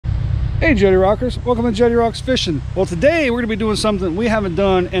Hey Jettie Rockers, welcome to Jettie Rocks Fishing. Well, today we're going to be doing something we haven't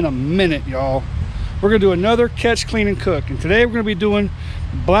done in a minute, y'all. We're going to do another catch, clean, and cook. And today we're going to be doing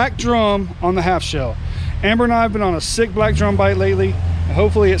black drum on the half shell. Amber and I have been on a sick black drum bite lately, and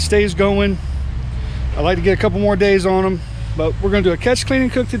hopefully it stays going. I'd like to get a couple more days on them, but we're going to do a catch, clean,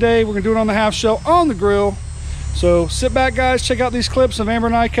 and cook today. We're going to do it on the half shell on the grill. So sit back, guys, check out these clips of Amber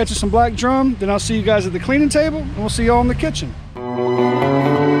and I catching some black drum. Then I'll see you guys at the cleaning table, and we'll see y'all in the kitchen.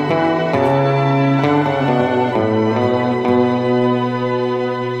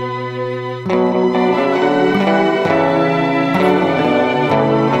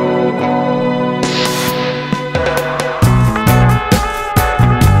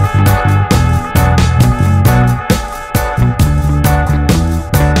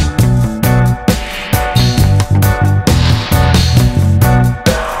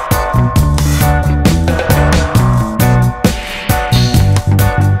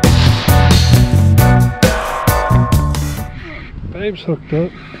 Babe's hooked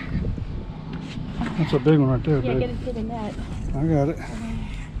up. That's a big one right there, babe. Yeah, get it to the net. I got it. Okay.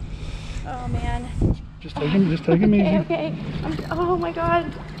 Oh man. Just take him easy. Okay. Oh my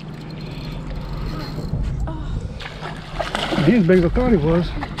god. Oh. He ain't as big as I thought he was.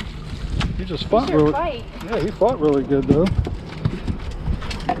 He just fought really. Yeah, he fought really good though.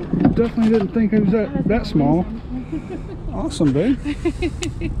 Definitely didn't think he was that small. Awesome, babe.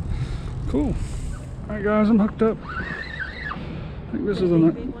 Cool. All right, guys, I'm hooked up. I think this is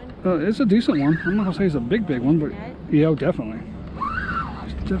it's a decent one. I'm not gonna say it's a big one, but yeah, definitely.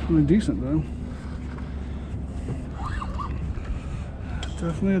 It's definitely decent though.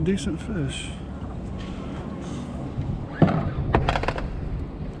 Definitely a decent fish. Yeah,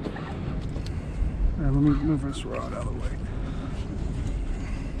 let me move this rod out of the way.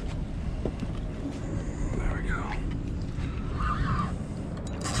 There we go.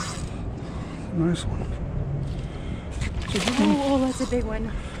 Nice one. Oh, that's a big one.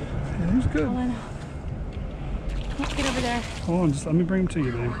 Yeah, he's good. Hold on. Let's get over there. Hold on, just let me bring him to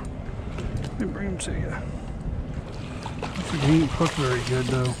you, babe. Let me bring him to you. I think he ain't hooked very good,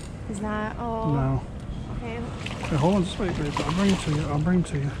 though. He's not? Oh. No. Okay. Hey, hold on, just wait, babe. I'll bring him to you. I'll bring him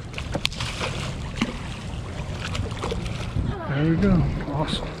to you. There we go.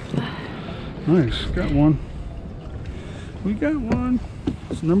 Awesome. Nice. Got one. We got one.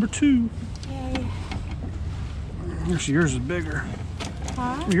 It's number 2. Yay. Actually, yours is bigger.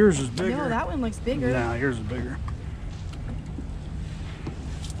 Huh? Yours is bigger. No, that one looks bigger. Nah, yours is bigger.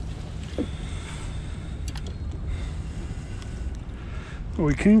 Well,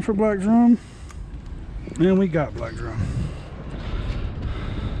 we came for black drum, and we got black drum.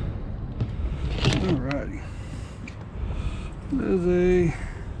 Alrighty. It is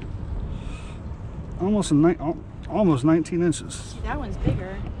almost 19 inches. See, that one's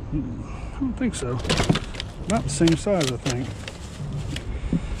bigger. I don't think so. About the same size, I think.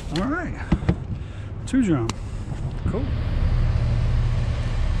 All right, 2 drum. Cool.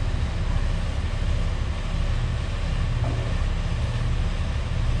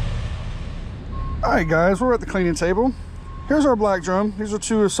 All right, guys, we're at the cleaning table. Here's our black drum. These are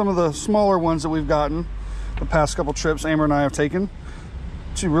 2 of some of the smaller ones that we've gotten the past couple trips Amber and I have taken.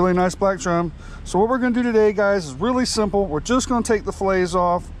 2 really nice black drum. So what we're going to do today, guys, is really simple. We're just going to take the fillets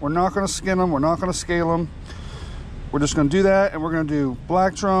off. We're not going to skin them. We're not going to scale them. We're just going to do that, and we're going to do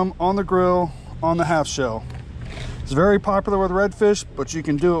black drum on the grill on the half shell. It's very popular with redfish, but you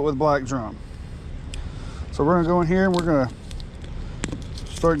can do it with black drum. So we're going to go in here and we're going to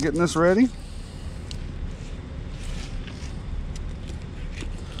start getting this ready.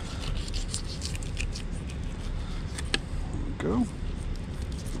 There we go.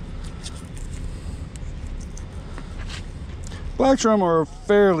 Black drum are a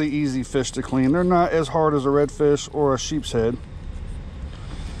fairly easy fish to clean. They're not as hard as a redfish or a sheep's head.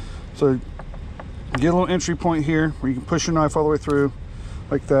 So get a little entry point here where you can push your knife all the way through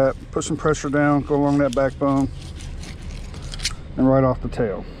like that. Put some pressure down, go along that backbone, and right off the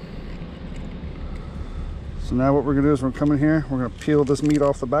tail. So now what we're gonna do is we're gonna come in here, we're gonna peel this meat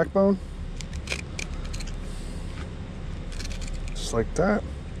off the backbone. Just like that.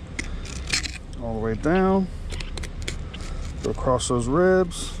 All the way down. Go across those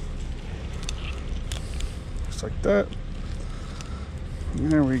ribs, just like that.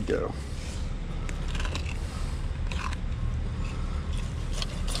 And there we go.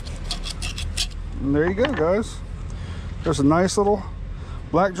 And there you go, guys. There's a nice little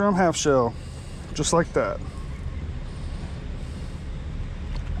black drum half shell, just like that.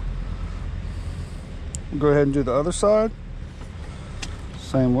 Go ahead and do the other side.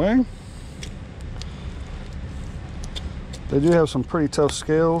 Same way. They do have some pretty tough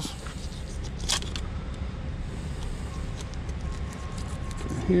scales.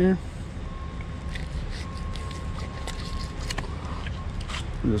 here.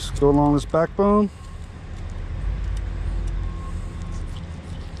 Just go along this backbone.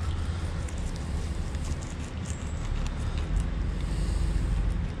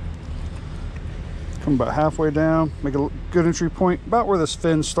 Come about halfway down, make a good entry point, about where this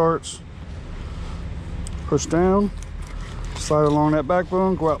fin starts. Push down, slide along that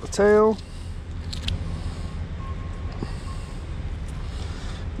backbone, go out the tail.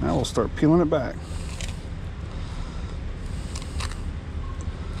 Now we'll start peeling it back.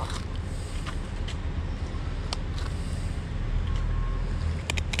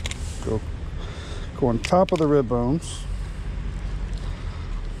 Go on top of the rib bones.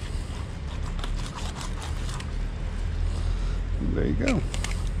 There you go.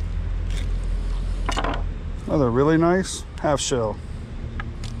 Another really nice half shell.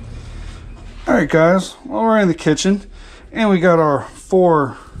 All right, guys. Well, we're in the kitchen, and we got our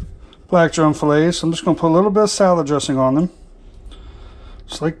 4 black drum fillets. I'm just going to put a little bit of salad dressing on them,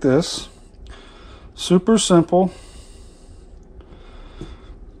 just like this. Super simple.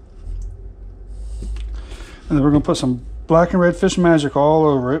 And then we're going to put some black and red fish magic all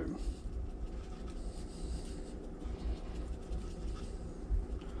over it.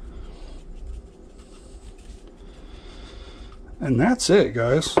 And that's it,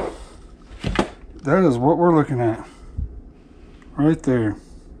 guys. That is what we're looking at right there.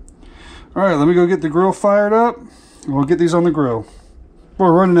 All right, let me go get the grill fired up, and we'll get these on the grill.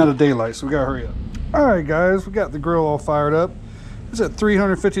 We're running out of daylight, so we gotta hurry up. All right, guys, we got the grill all fired up. It's at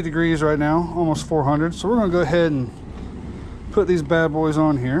 350 degrees right now, almost 400. So we're gonna go ahead and put these bad boys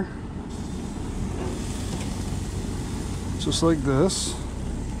on here. Just like this.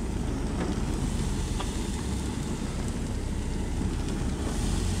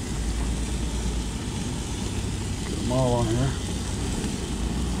 Get them all on here.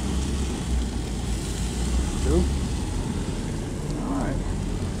 There we go. All right.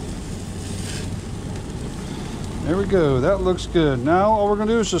 There we go. That looks good. Now all we're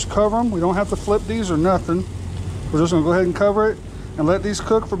gonna do is just cover them. We don't have to flip these or nothing. We're just gonna go ahead and cover it and let these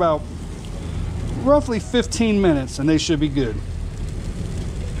cook for about roughly 15 minutes, and they should be good.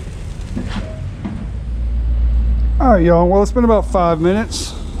 All right, y'all. Well, it's been about 5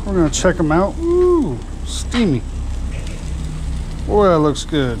 minutes. We're gonna check them out. Ooh, steamy. Boy, that looks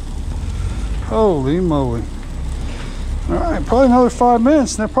good. Holy moly. All right, probably another 5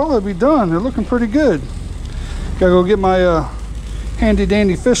 minutes and they'll probably be done. They're looking pretty good. Gotta go get my handy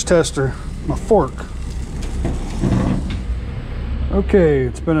dandy fish tester, my fork. Okay,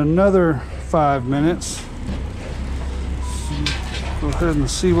 it's been another 5 minutes. Go ahead and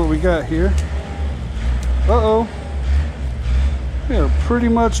see what we got here. Uh-oh. They are pretty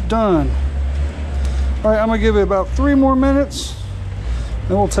much done. All right, I'm gonna give it about 3 more minutes,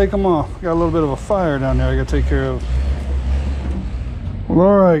 then we'll take them off. Got a little bit of a fire down there I gotta take care of. Well,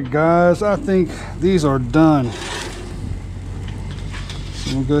 all right, guys, I think these are done.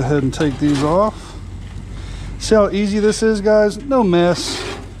 We'll go ahead and take these off. See how easy this is, guys? No mess.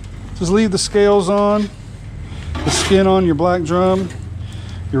 Just leave the scales on, the skin on your black drum,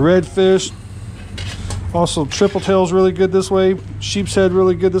 your redfish. Also, triple tail's really good this way. Sheep's head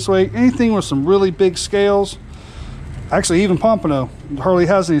really good this way. Anything with some really big scales, actually even pompano, hardly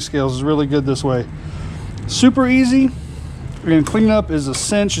has any scales, is really good this way. Super easy. And cleaning up is a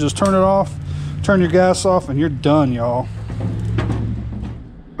cinch. You just turn it off, turn your gas off, and you're done, y'all.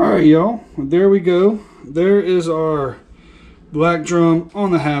 All right, y'all. There we go. There is our black drum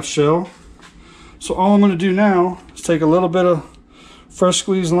on the half shell. So all I'm going to do now is take a little bit of fresh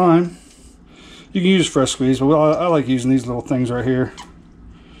squeezed lime. You can use fresh squeeze, but I like using these little things right here.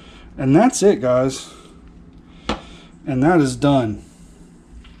 And that's it, guys. And that is done.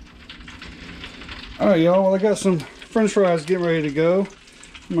 All right, y'all. Well, I got some French fries getting ready to go.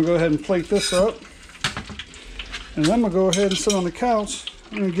 I'm gonna go ahead and plate this up, and then I'm gonna go ahead and sit on the couch.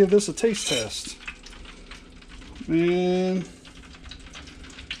 I'm gonna give this a taste test. Man,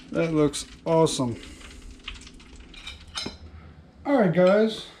 that looks awesome. All right,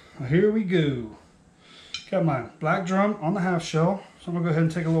 guys, here we go. Got my black drum on the half shell, so I'm gonna go ahead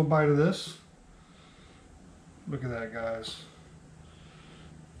and take a little bite of this. Look at that, guys.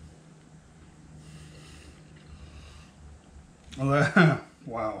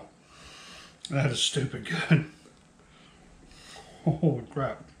 Wow, that is stupid good. Holy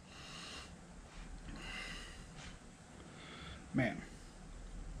crap. Man.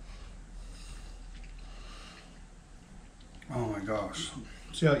 Oh my gosh.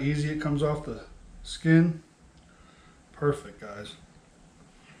 See how easy it comes off the skin? Perfect, guys.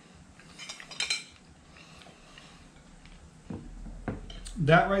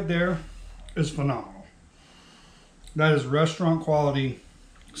 That right there is phenomenal. That is restaurant quality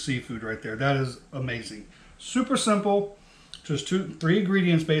seafood right there. That is amazing. Super simple. Just 3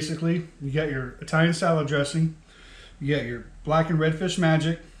 ingredients basically. You got your Italian salad dressing. You got your black and red fish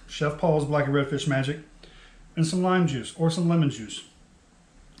magic, Chef Paul's black and red fish magic, and some lime juice or some lemon juice.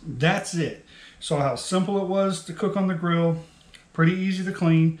 That's it. Saw how simple it was to cook on the grill. Pretty easy to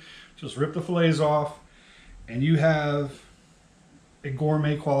clean. Just rip the fillets off and you have a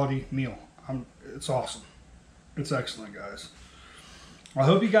gourmet quality meal. It's awesome. It's excellent, guys. I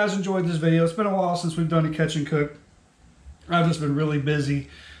hope you guys enjoyed this video. It's been a while since we've done a catch and cook. I've just been really busy,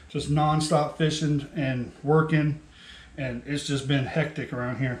 just non-stop fishing and working, and it's just been hectic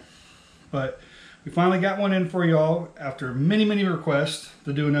around here. But we finally got one in for y'all after many, many requests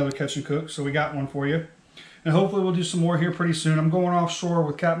to do another catch and cook. So we got one for you. And hopefully we'll do some more here pretty soon. I'm going offshore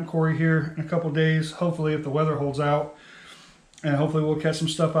with Captain Corey here in a couple days, hopefully if the weather holds out. And hopefully we'll catch some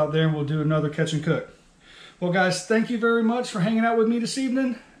stuff out there and we'll do another catch and cook. Well, guys, thank you very much for hanging out with me this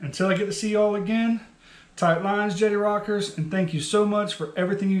evening. Until I get to see y'all again, tight lines, Jettie Rockers, and thank you so much for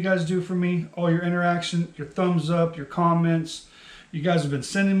everything you guys do for me, all your interaction, your thumbs up, your comments. You guys have been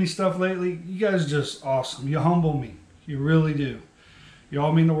sending me stuff lately. You guys are just awesome. You humble me. You really do. You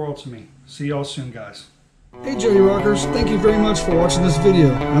all mean the world to me. See y'all soon, guys. Hey Jettie Rockers, thank you very much for watching this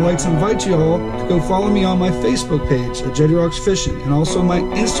video. I'd like to invite you all to go follow me on my Facebook page at Jettie Rocks Fishing and also my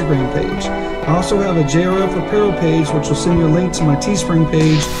Instagram page. I also have a JRF apparel page which will send you a link to my Teespring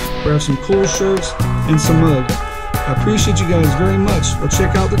page where I have some cool shirts and some mug. I appreciate you guys very much. Well,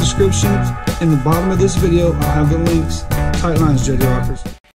 check out the description in the bottom of this video. I'll have the links. Tight lines, Jettie Rockers.